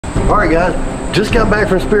Alright guys, just got back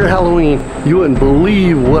from Spirit Halloween. You wouldn't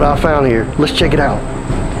believe what I found here. Let's check it out.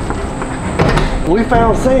 We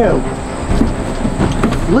found Sam.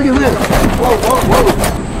 Look at this. Whoa, whoa,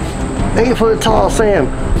 whoa. 8 foot tall Sam.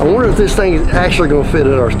 I wonder if this thing is actually going to fit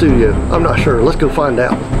in our studio. I'm not sure. Let's go find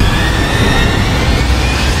out.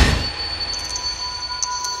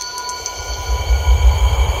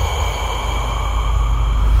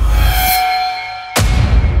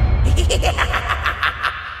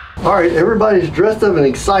 Alright, everybody's dressed up and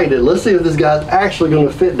excited. Let's see if this guy's actually going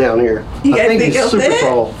to fit down here. I think he's super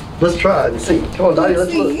tall. Let's try it and see. Come on, Dottie,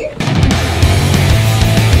 let's look.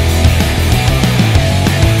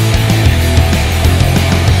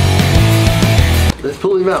 Let's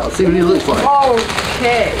pull him out. See what he looks like.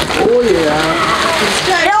 Okay. Oh, yeah.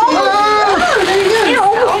 Oh, there you go.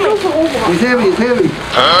 He's heavy, he's heavy.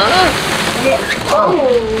 Oh,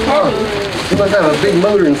 heavy. He must have a big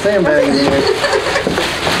motor and sandbag in there.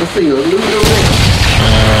 Let's see, let's move it over there.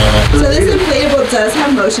 So this inflatable does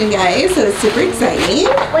have motion, guys, so it's super exciting.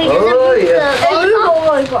 Wait, oh, yeah.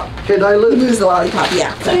 Lollipop. Okay, Dottie, look. It moves the lollipop,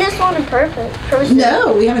 yeah. Seen this one in person?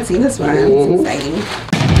 No, we haven't seen this one. It's exciting.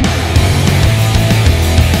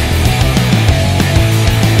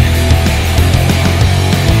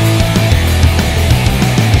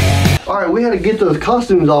 Alright, we had to get those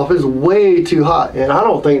costumes off. It's way too hot, and I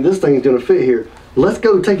don't think this thing's going to fit here. Let's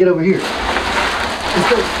go take it over here. Let's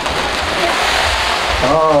go.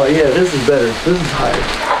 Oh, yeah, this is better. This is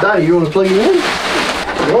higher. Dottie, you want to plug it in?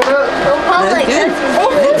 Go up. That's good.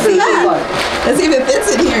 Let's see. Let's see if it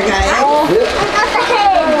fits in here, guys. Yep. I got the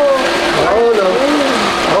head. Oh, no.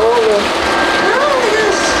 Oh, no. Oh, my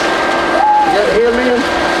gosh. You got the head, man?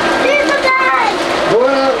 Here's the bag. Go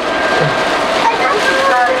up. I got the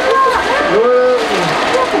lollipop. Go up.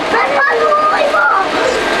 I got the lollipop.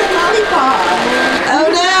 The lollipop. Oh,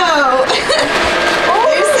 no.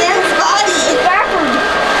 There's Sam's body. Backwards.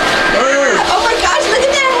 Oh, my gosh, look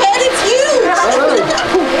at that head. It's huge.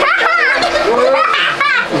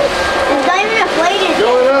 It's not even inflated.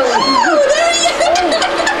 Going up. Oh, there he is.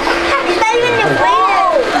 It's not even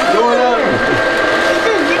inflated. Going up. It's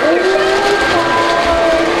a zipper shot.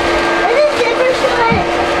 It's a zipper shot.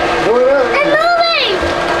 Going up. It's moving.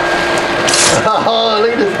 Oh,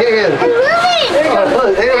 look at his hand. It's moving. Oh,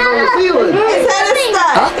 look, his hand's on the ceiling. His head is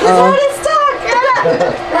stuck. His head is stuck.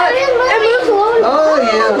 It moves a little. Oh, Oh, my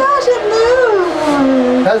yeah. gosh, it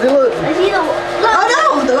moved. How's he look? I see the. Oh,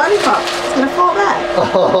 no, the lollipop. It's going to fall back.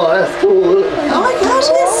 Oh, that's cool. Oh, my gosh,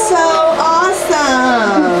 it's so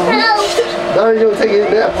awesome. Now you're going to take a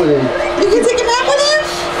nap with him. You can take a nap with him?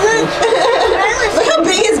 Look how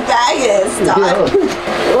big his bag is, Dot.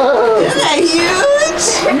 Wow. Isn't that huge?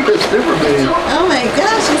 He's super big. Oh my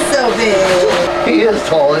gosh, he's so big. He is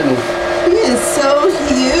tall, isn't he? He is so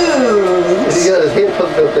huge. He got his head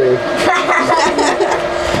poked up there.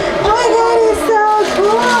 Oh my god, he's so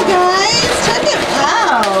cool, guys. Check him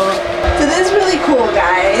out. So this is really cool,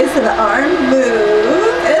 guys. So the arm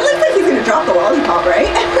moves. And it looks like he's going to drop the lollipop, right?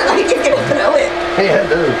 Like he's going to throw it. Yeah,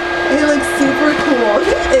 it does. He looks super cool.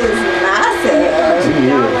 He is massive.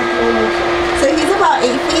 So he's about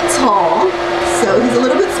 8 feet tall. So he's a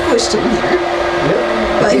little bit squished in here.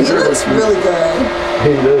 Yep. But he looks really good.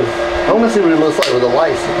 He does. I want to see what he looks like with the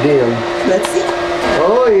lights dim. Let's see.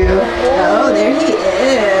 Oh, yeah. Oh, there he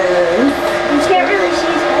is. You can't really see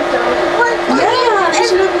his head though. Yeah, they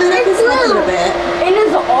should have lit up his head a little bit. And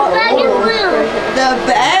it's all bag is blue. The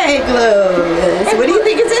bag glows. What do you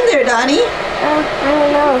think is in there, Donnie? I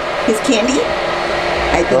don't know. His candy?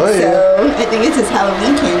 I think Oh, yeah. so. I think it's his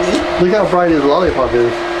Halloween candy. Look how bright his lollipop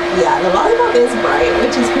is. Yeah, the lollipop is bright,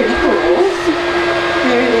 which is pretty cool.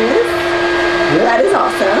 There it is. Yep. That is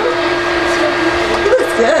awesome. He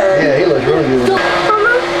looks good. Yeah, he looks really good.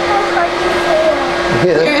 Mama,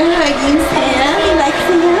 Yeah. You're hugging Sam. You like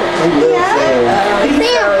Sam? I love Sam. Oh, he's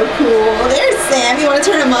so cool. There's Sam. You want to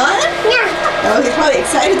turn him on? Yeah. Oh, he's probably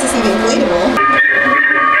excited to see the inflatable.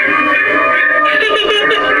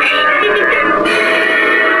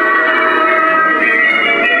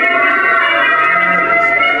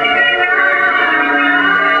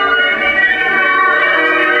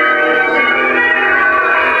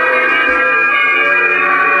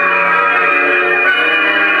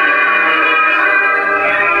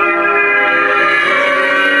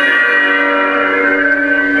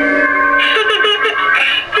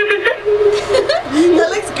 That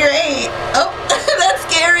looks great. Oh,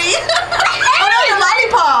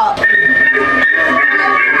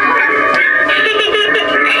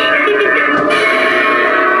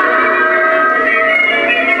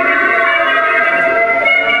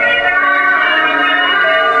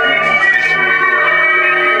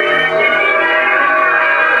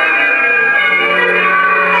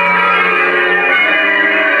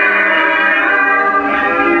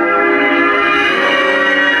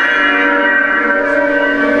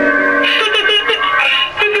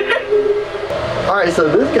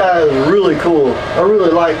 guy is really cool. I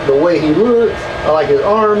really like the way he looks. I like his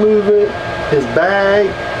arm movement, his bag.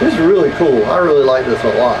 This is really cool. I really like this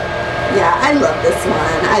a lot. Yeah, I love this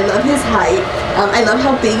one. I love his height. I love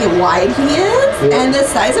how big and wide he is. Yeah. And the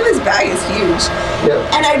size of his bag is huge. Yeah.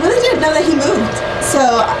 And I really didn't know that he moved. So,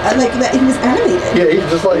 like, that he was animated. Yeah, he's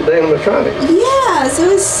just like the animatronic. Yeah,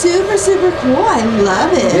 so it's super, super cool. I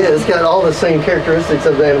love it. Yeah, it's got all the same characteristics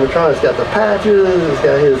of the animatronic. It's got the patches, it's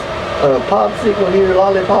got his popsicle here,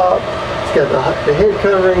 lollipop. It's got the head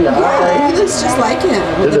covering, the Yeah, eyes. he looks just like him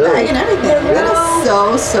with It the does. bag and everything. That is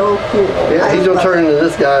so, so cool. Yeah, he's gonna love turn it. into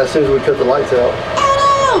this guy as soon as we cut the lights out.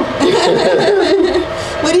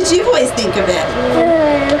 What did you boys think of it?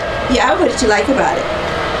 Good. Yeah, what did you like about it?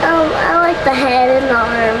 I like the head and the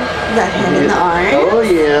arm. The head and the arm. Oh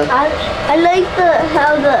yeah. I like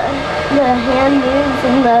how the hand moves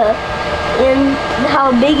and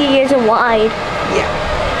how big it is and wide. Yeah.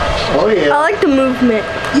 Oh I yeah. like the movement.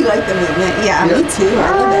 You like the movement? Yeah, Yeah. me too.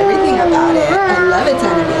 I love everything about it. I love its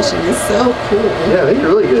animation. It's so cool. Yeah, he's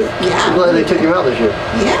really good. Yeah. I'm glad they took him out this year.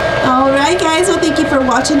 Yeah. All right, guys. Well, thank you for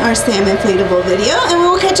watching our Sam Inflatable video, and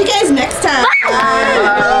we'll catch you guys next time.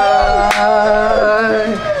 Bye.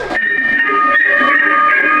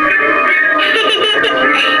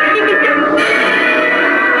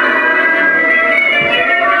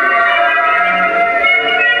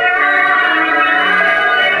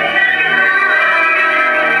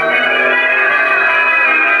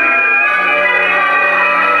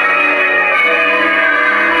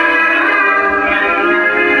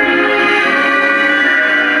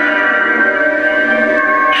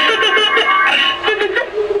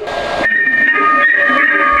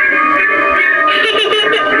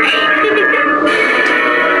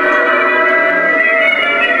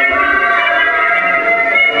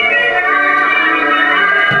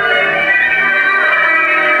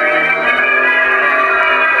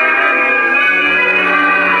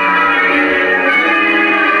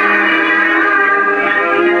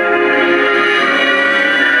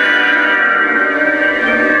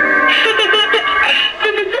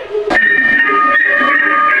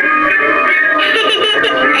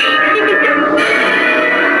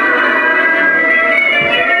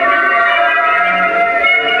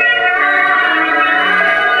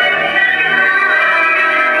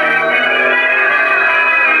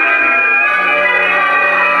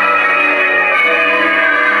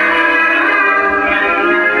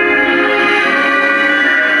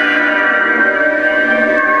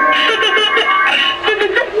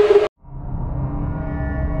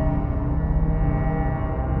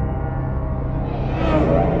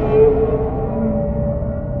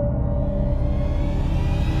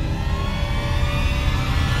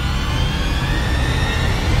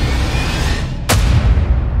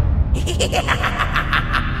 Yeah.